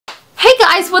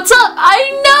guys, what's up? I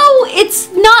know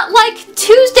it's not like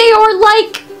Tuesday or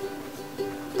like,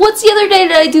 what's the other day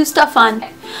that I do stuff on?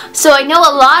 So I know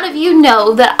a lot of you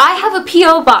know that I have a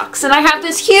P.O. box and I have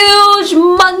this huge,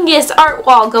 humongous art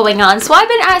wall going on. So I've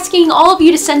been asking all of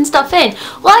you to send stuff in.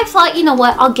 Well, I thought, you know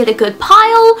what, I'll get a good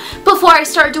pile before I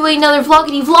start doing another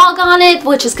vloggity vlog on it,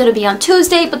 which is going to be on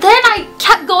Tuesday. But then I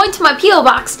kept going to my P.O.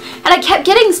 box and I kept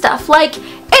getting stuff. Like,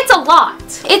 it's a lot.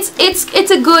 It's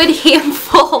a good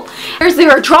handful. There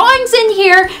are drawings in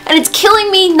here and it's killing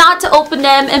me not to open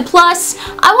them, and plus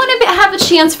I want to have a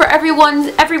chance for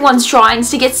everyone's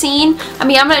drawings to get seen. I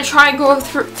mean, I'm going to try and go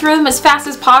through them as fast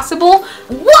as possible.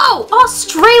 Whoa!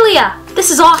 Australia!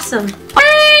 This is awesome.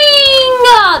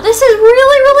 Dang! This is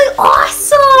really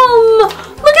awesome!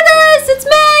 Look at this! It's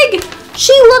Meg!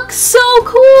 She looks so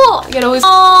cool! You know,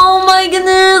 oh my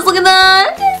goodness, look at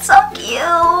that! It's so cute!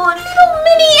 Little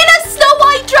Minnie in a Snow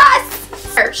White dress!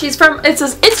 She's from, it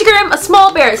says Instagram, a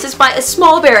small bear. This is by a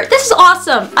small bear. This is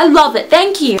awesome! I love it.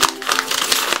 Thank you.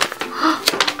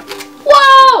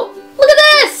 Whoa! Look at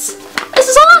this! This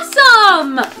is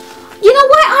awesome! You know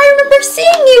what? I remember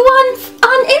seeing you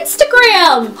on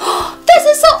Instagram! This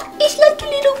is so, it's like a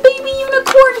little baby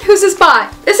unicorn. Who's this by?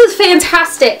 This is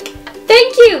fantastic.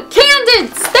 Thank you,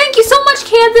 Candace! Thank you so much,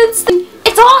 Candace!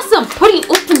 It's awesome! What do you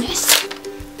open this?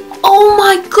 Oh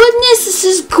my goodness, this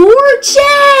is gorgeous!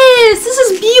 This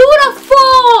is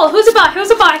beautiful! Who's it by?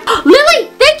 Who's it by? Lily!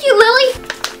 Thank you, Lily!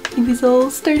 It was all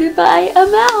started by a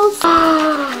mouse.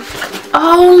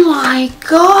 Oh my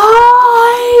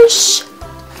gosh!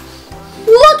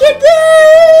 Look at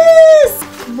this!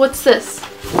 What's this?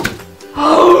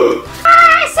 Oh!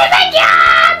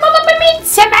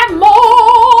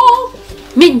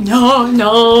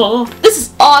 This is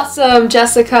awesome,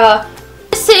 Jessica.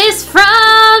 This is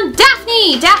from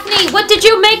Daphne. Daphne, what did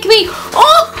you make me?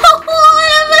 Oh,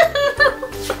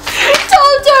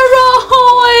 Totoro,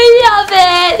 I love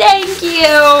it. Thank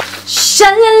you.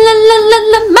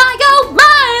 Sha-la-la-la-la-la, my oh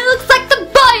my, looks like the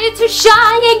boy is too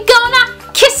shy. Ain't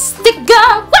gonna kiss the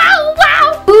girl. Wow,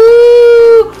 wow.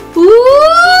 Ooh,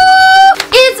 ooh.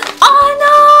 It's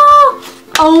Anna.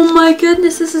 Oh my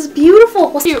goodness, this is beautiful.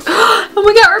 And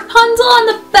we got Rapunzel on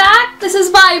the back. This is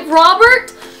by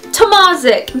Robert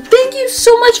Tomazik. Thank you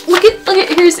so much. Look at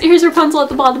here's Rapunzel at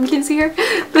the bottom. Can you see her?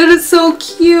 That is so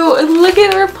cute. And look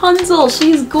at Rapunzel.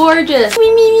 She's gorgeous.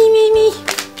 Me.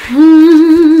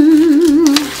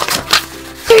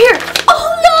 Here. Oh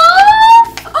no!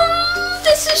 Oh,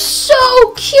 this is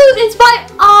so cute. It's by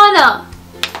Anna.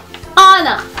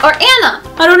 Or Anna.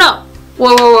 I don't know.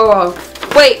 Whoa.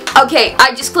 Wait, okay,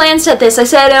 I just glanced at this. I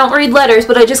said I don't read letters,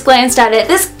 but I just glanced at it.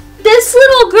 This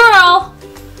little girl,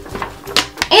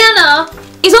 Anna,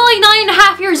 is only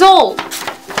 9.5 years old.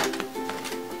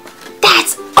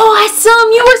 That's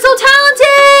awesome! You are so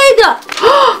talented!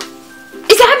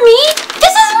 Is that me?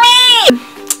 This is me!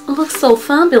 It looks so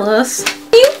fabulous.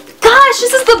 Gosh,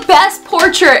 this is the best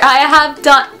portrait I have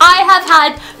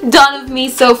had done of me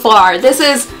so far.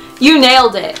 You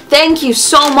nailed it. Thank you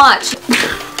so much.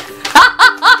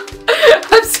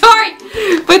 I'm sorry,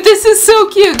 but this is so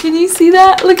cute. Can you see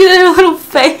that? Look at her little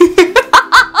face.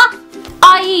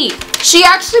 Ai. She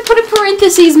actually put in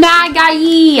parentheses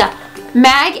Mag-I-E.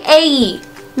 Mag-A-E.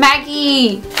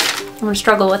 Maggie. I'm gonna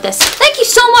struggle with this. Thank you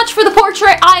so much for the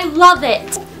portrait. I love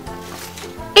it.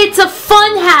 It's a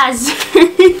fun hazard.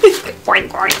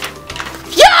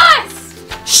 Yes!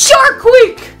 Shark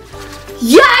Week!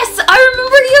 Yes! I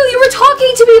remember you were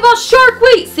talking to me about Shark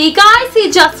Week. See, guys? He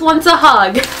just wants a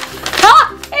hug. Ah!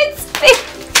 He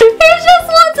just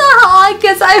wants a hug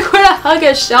because I want to hug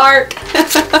a shark.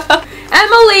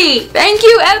 Emily! Thank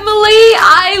you, Emily!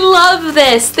 I love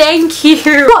this. Thank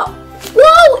you.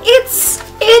 Whoa!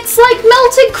 It's like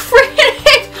melted crayon.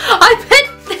 I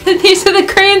bet these are the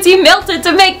crayons you melted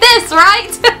to make this,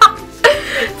 right?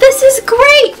 This is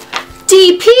great.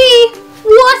 DP,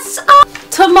 what's up?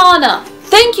 Tamana.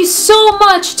 Thank you so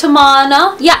much,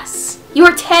 Tamana. Yes, you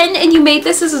are 10 and you made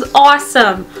this. This is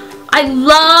awesome. I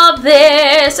love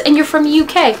this. And you're from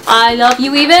UK. I love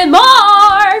you even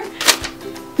more.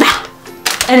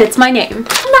 And it's my name.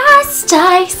 Must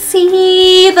I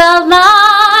see the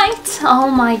light? Oh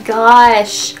my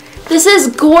gosh. This is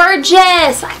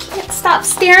gorgeous. I can't stop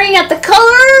staring at the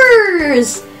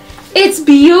colors. It's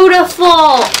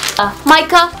beautiful.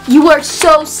 Micah, you are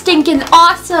so stinking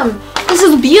awesome. This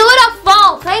is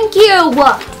beautiful. Thank you.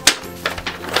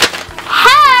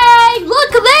 Hey,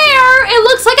 look there. It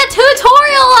looks like a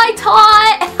tutorial I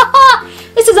taught.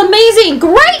 This is amazing.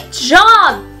 Great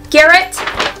job, Garrett.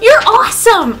 You're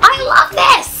awesome. I love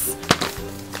this.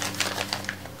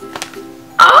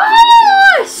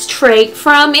 Oh, straight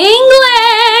from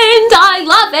England. I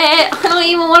love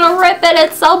rip it.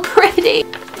 It's so pretty.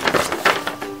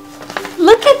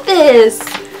 Look at this.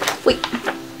 Wait.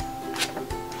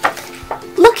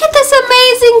 Look at this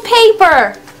amazing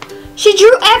paper. She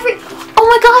drew oh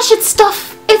my gosh, it's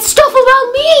stuff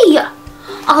about me.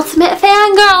 Ultimate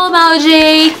fangirl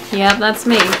emoji. Yep, that's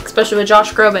me, especially with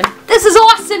Josh Groban. This is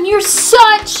awesome. You're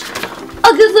such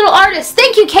a good little artist.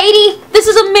 Thank you, Katie. This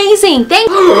is amazing. Thank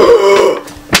you.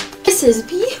 This is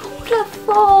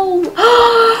beautiful.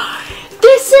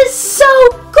 This is so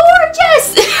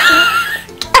gorgeous.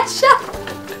 Kesha.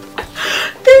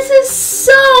 This is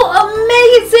so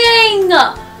amazing.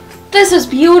 This is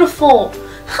beautiful.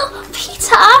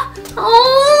 Peter.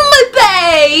 Oh,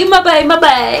 my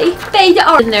bae. Bae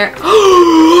in there.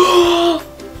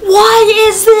 What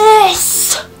is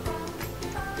this?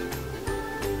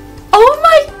 Oh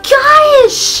my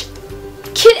gosh.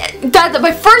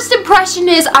 My first impression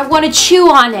is I want to chew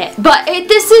on it, but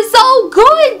this is so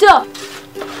good.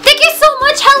 Thank you so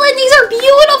much, Helen. These are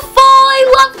beautiful. I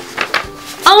love.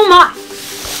 Oh my.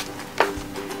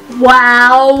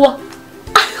 Wow.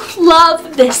 I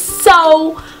love this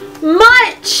so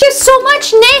much. Thank you so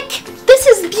much, Nick. This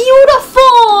is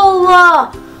beautiful.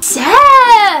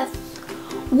 Seth.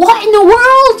 What in the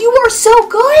world? You are so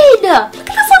good. Look at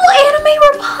this little anime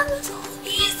Rapunzel.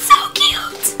 He's so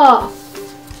cute.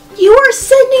 You are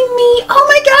sending me. Oh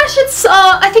my gosh, it's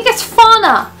I think it's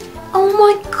Fauna. Oh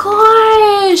my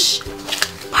gosh.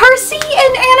 Percy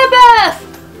and Annabeth.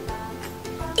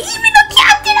 Even the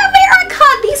Captain America.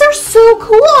 These are so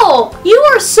cool. You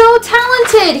are so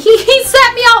talented. He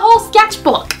sent me a whole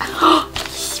sketchbook.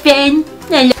 Sven.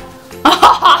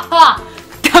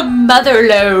 The mother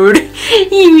load.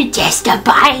 You just a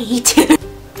bite.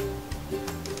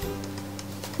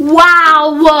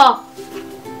 Wow.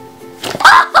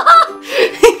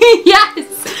 Yes.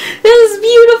 This is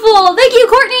beautiful. Thank you,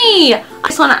 Courtney. I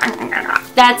just wanna.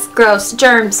 That's gross.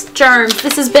 Germs.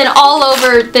 This has been all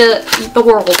over the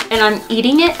world, and I'm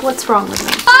eating it. What's wrong with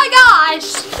me? Oh my gosh.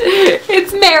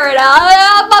 It's Merida.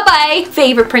 Bye-bye.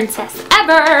 Favorite princess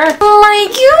ever. Oh my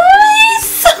goodness.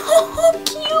 So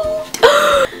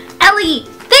cute. Ellie.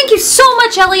 Thank you so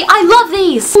much, Ellie. I love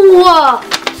these. Whoa.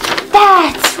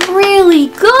 That's really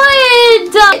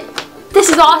good. This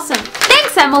is awesome.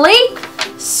 Thanks, Emily.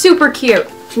 Super cute.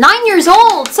 9 years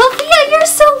old. Sophia, you're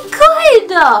so good.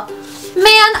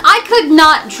 Man, I could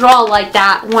not draw like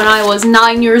that when I was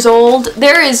 9 years old.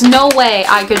 There is no way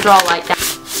I could draw like that.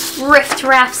 Rift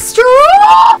Raft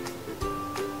Straw.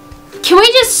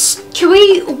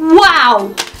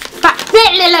 Wow.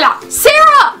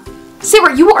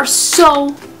 Sarah, you are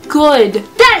so good.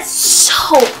 That is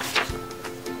so.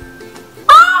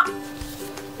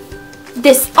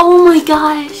 Oh my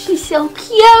gosh, she's so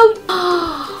cute.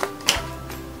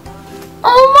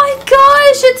 Oh my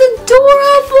gosh, it's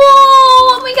adorable.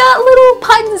 Oh my god, little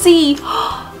Punsy.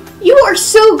 You are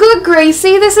so good,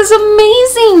 Gracie. This is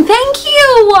amazing. Thank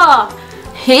you.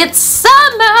 It's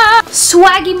summer.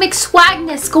 Swaggy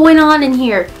McSwagness going on in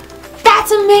here.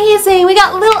 That's amazing. We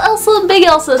got little Elsa and big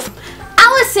Elsa.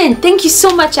 Allison, thank you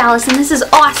so much, Allison. This is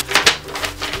awesome.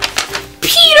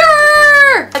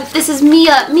 Peter! This is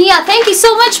Mia. Mia, thank you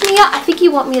so much, Mia. I think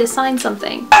you want me to sign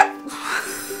something.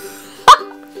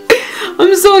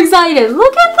 I'm so excited.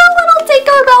 Look at the little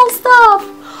Tinkerbell stuff.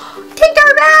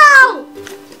 Tinkerbell!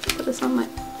 Put this on my...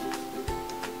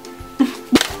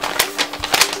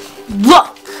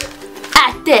 Look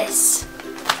at this.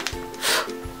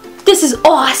 This is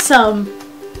awesome.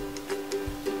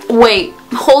 Wait,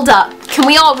 hold up. Can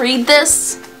we all read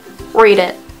this? Read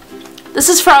it. This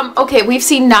is from, okay, we've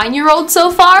seen 9-year-olds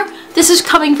so far. This is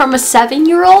coming from a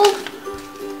 7-year-old.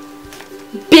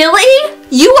 Billy,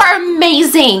 you are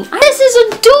amazing. This is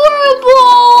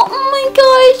adorable. Oh my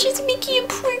gosh, it's Mickey and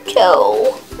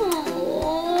Prico.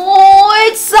 Oh,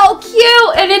 it's so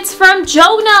cute. And it's from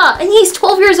Jonah, and he's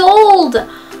 12 years old.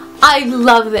 I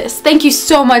love this. Thank you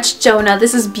so much, Jonah.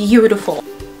 This is beautiful.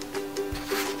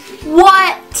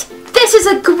 What? This is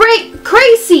a great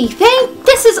Gracie.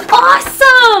 This is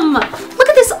awesome. Look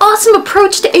at this awesome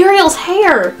approach to Ariel's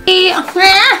hair.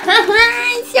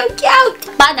 So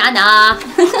cute. Banana.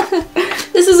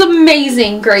 This is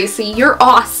amazing, Gracie. You're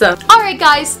awesome. Alright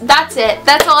guys, that's it.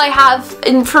 That's all I have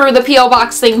for the P.O.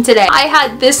 Box thing today. I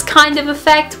had this kind of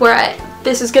effect where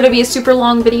this is going to be a super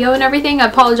long video and everything. I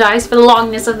apologize for the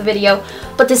longness of the video,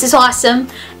 but this is awesome.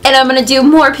 And I'm going to do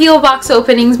more P.O. Box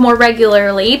openings more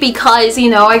regularly because,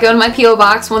 you know, I go to my P.O.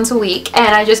 Box once a week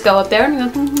and I just go up there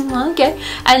and go, okay.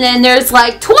 And then there's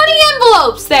like 20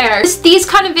 envelopes there. These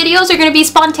kind of videos are going to be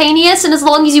spontaneous, and as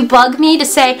long as you bug me to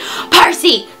say,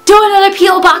 Percy, do another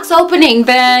P.O. box opening,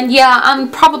 then yeah, I'm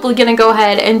probably gonna go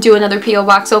ahead and do another P.O.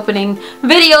 box opening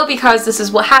video, because this is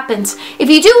what happens. If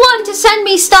you do want to send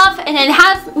me stuff and then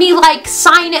have me like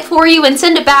sign it for you and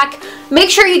send it back, make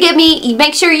sure you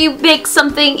make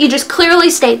something, you just clearly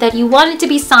state that you want it to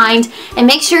be signed, and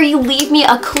make sure you leave me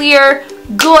a clear,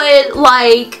 good,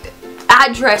 like,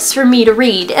 address for me to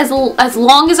read. As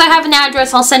long as I have an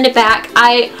address, I'll send it back.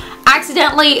 I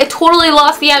totally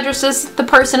lost the address to the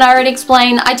person I already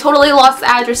explained. I totally lost the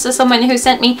address to someone who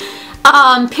sent me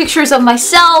pictures of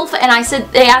myself, and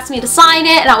they asked me to sign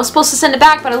it, and I was supposed to send it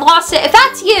back, but I lost it. If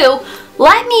that's you,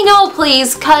 let me know,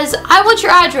 please, because I want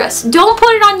your address. Don't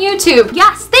put it on YouTube.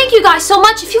 Yes, thank you guys so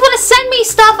much. If you want to send me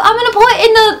stuff, I'm going to put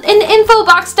in the info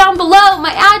box down below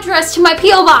my address to my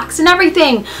P.O. box and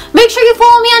everything. Make sure you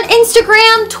follow me on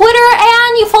Instagram, Twitter,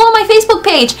 and you follow my Facebook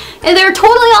page. And they're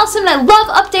totally awesome, and I love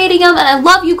updating them, and I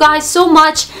love you guys so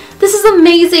much. This is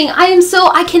amazing.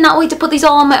 I cannot wait to put these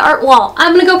all on my art wall.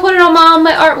 I'm going to go put it on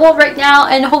my art wall right now,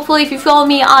 and hopefully if you follow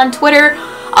me on Twitter,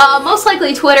 most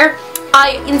likely Twitter,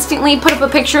 I instantly put up a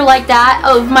picture like that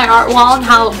of my art wall and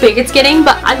how big it's getting.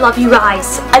 But I love you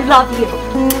guys. I love you.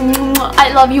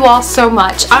 I love you all so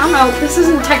much. I don't know. This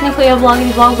isn't technically a vloggy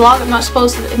vlog. Am I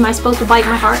supposed to bite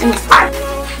my heart? And